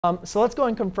So let's go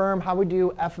and confirm how we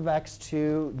do f of x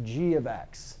to g of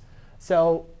x.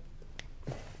 So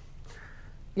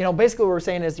basically what we're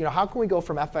saying is, how can we go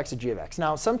from f of x to g of x?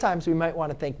 Now, sometimes we might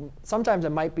want to think, sometimes it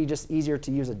might be just easier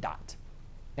to use a dot.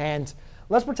 And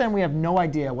let's pretend we have no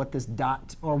idea what this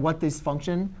dot or what this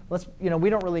function.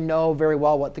 We don't really know very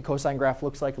well what the cosine graph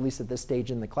looks like, at least at this stage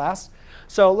in the class.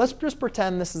 So let's just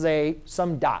pretend this is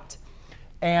some dot.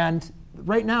 And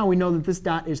right now we know that this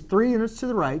dot is 3 units to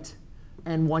the right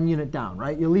and 1 unit down,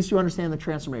 right? At least you understand the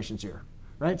transformations here,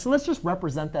 right? So let's just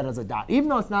represent that as a dot. Even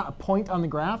though it's not a point on the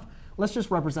graph, let's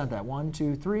just represent that. 1,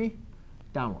 2, 3,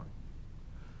 down 1.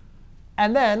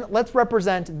 And then let's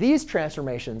represent these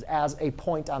transformations as a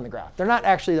point on the graph. They're not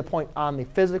actually the point on the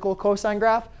physical cosine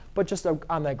graph, but just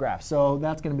on that graph. So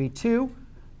that's going to be 2,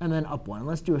 and then up 1.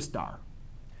 Let's do a star.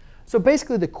 So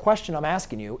basically, the question I'm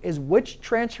asking you is, which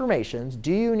transformations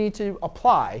do you need to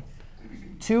apply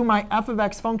to my f of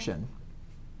x function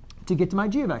to get to my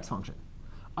g of x function?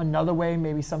 Another way,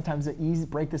 maybe sometimes it's easy to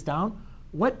break this down.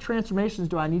 What transformations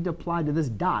do I need to apply to this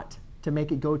dot to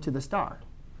make it go to the star?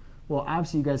 Well,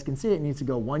 obviously, you guys can see it needs to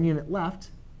go 1 unit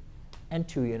left and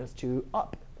 2 units to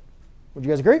up. Would you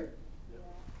guys agree? Yeah.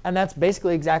 And that's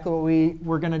basically exactly what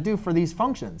we're going to do for these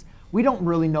functions. We don't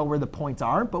really know where the points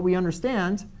are, but we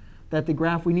understand that the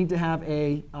graph, we need to have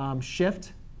a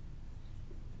shift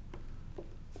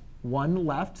 1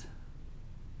 left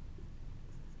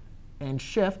and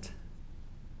shift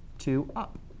 2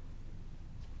 up.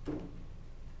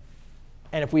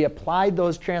 And if we applied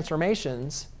those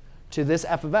transformations to this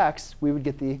f of x, we would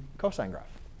get the cosine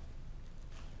graph.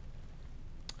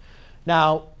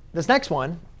 Now, this next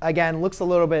one, again, looks a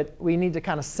little bit, we need to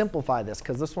kind of simplify this,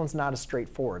 because this one's not as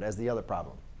straightforward as the other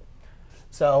problem.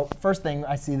 So first thing,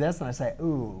 I see this, and I say,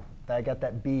 ooh, I got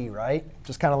that b, right?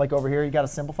 Just kind of like over here, you got to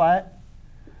simplify it.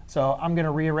 So I'm going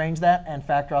to rearrange that and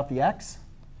factor out the x.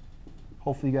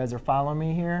 Hopefully, you guys are following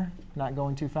me here, not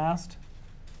going too fast.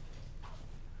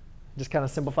 Just kind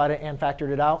of simplified it and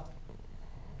factored it out.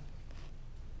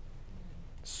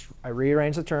 I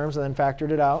rearranged the terms and then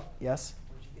factored it out. Yes?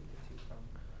 Where'd you get the 2 from?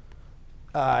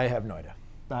 I have no idea.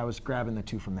 I was grabbing the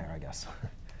 2 from there, I guess.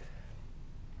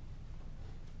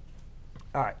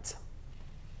 All right.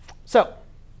 So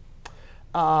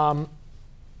now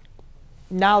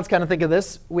let's kind of think of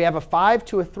this. We have a 5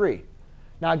 to a 3.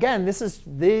 Now again, this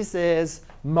is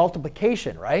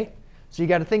multiplication, right? So you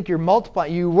got to think you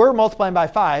were multiplying by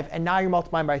 5, and now you're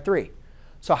multiplying by 3.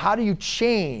 So how do you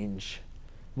change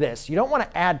this? You don't want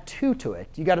to add 2 to it.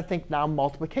 You got to think now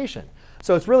multiplication.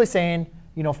 So it's really saying,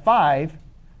 5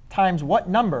 times what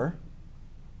number?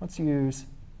 Let's use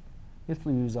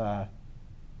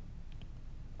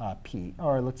p,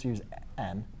 or let's use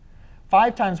n.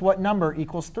 5 times what number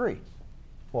equals 3?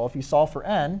 Well, if you solve for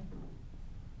n,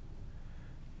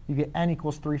 you get n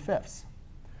equals 3/5.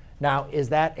 Now, is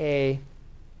that a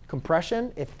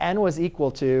compression? If n was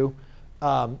equal to,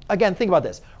 again, think about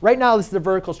this. Right now, this is a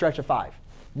vertical stretch of 5.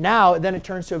 Now, then it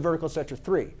turns to a vertical stretch of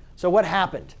 3. So what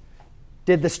happened?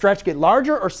 Did the stretch get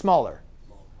larger or smaller?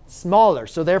 Smaller.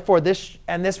 So therefore, this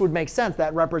would make sense.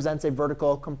 That represents a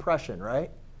vertical compression, right?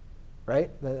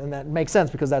 Right? And that makes sense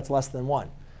because that's less than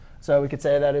 1. So we could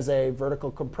say that is a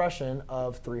vertical compression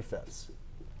of 3/5.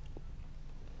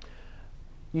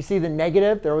 You see the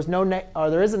negative. There is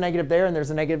a negative there, and there's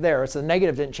a negative there. So the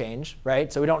negative didn't change,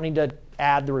 right? So we don't need to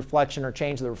add the reflection or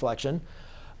change the reflection.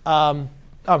 I'm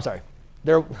sorry.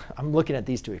 I'm looking at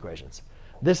these 2 equations.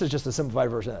 This is just a simplified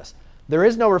version of this. There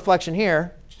is no reflection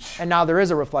here, and now there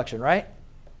is a reflection, right?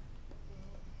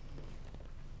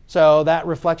 So that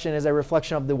reflection is a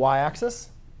reflection of the y-axis.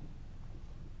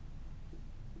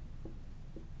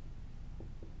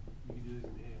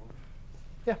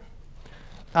 Yeah.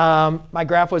 My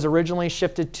graph was originally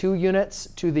shifted 2 units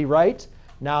to the right.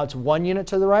 Now it's 1 unit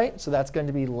to the right. So that's going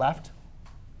to be left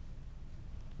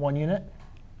 1 unit.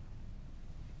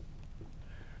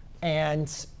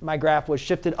 And my graph was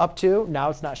shifted up 2. Now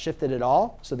it's not shifted at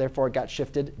all. So therefore, it got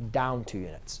shifted down 2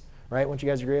 units. Right? Wouldn't you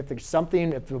guys agree? If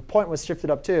the point was shifted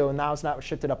up 2, and now it's not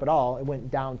shifted up at all, it went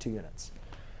down 2 units.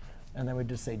 And then we'd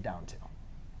just say down 2.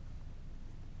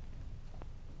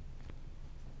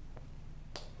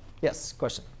 Yes,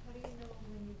 question? How do you know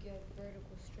when you get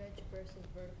vertical stretch versus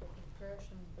vertical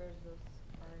compression versus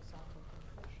horizontal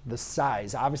compression? The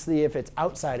size. Obviously, if it's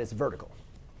outside, it's vertical.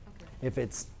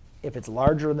 Okay. If it's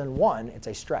larger than 1, it's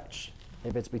a stretch.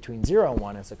 If it's between 0 and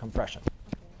 1, it's a compression.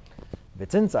 Okay. If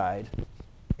it's inside,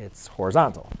 it's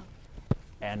horizontal.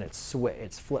 And it's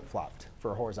flip-flopped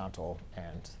for horizontal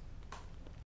and